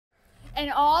In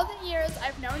all the years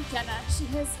I've known Jenna, she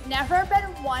has never been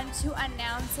one to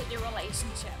announce a new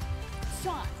relationship.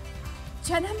 Shawn,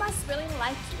 Jenna must really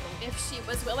like you if she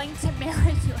was willing to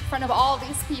marry you in front of all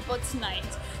these people tonight,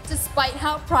 despite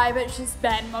how private she's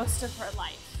been most of her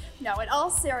life. No, in all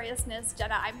seriousness,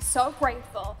 Jenna, I'm so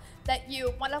grateful that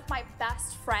you, one of my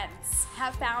best friends,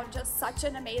 have found just such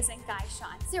an amazing guy,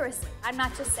 Shawn. Seriously, I'm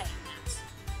not just saying that.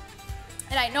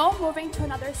 And I know moving to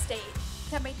another state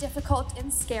can be difficult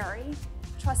and scary.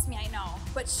 Trust me, I know.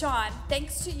 But Shawn,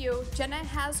 thanks to you, Jenna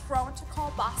has grown to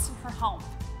call Boston her home.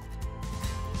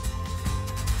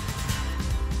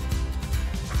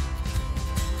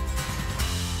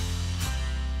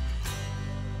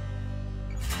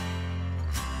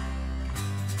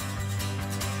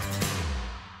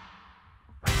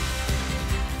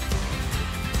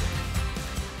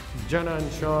 Jenna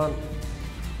and Shawn,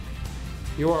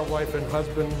 you are wife and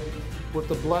husband with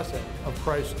the blessing of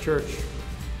Christ Church.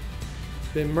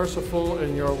 Be merciful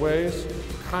in your ways,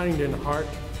 kind in heart,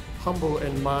 humble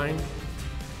in mind.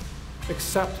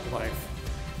 Accept life.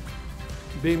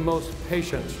 Be most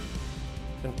patient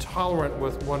and tolerant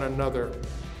with one another.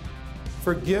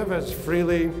 Forgive as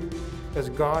freely as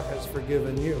God has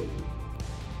forgiven you.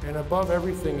 And above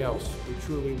everything else, be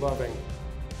truly loving.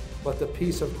 Let the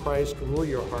peace of Christ rule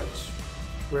your hearts,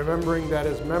 remembering that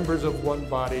as members of one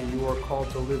body, you are called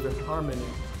to live in harmony.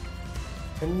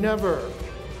 And never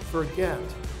forget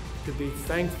to be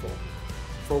thankful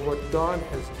for what God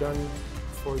has done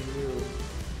for you.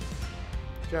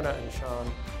 Jenna and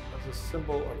Shawn, as a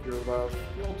symbol of your love,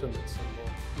 the ultimate symbol,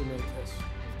 you may kiss.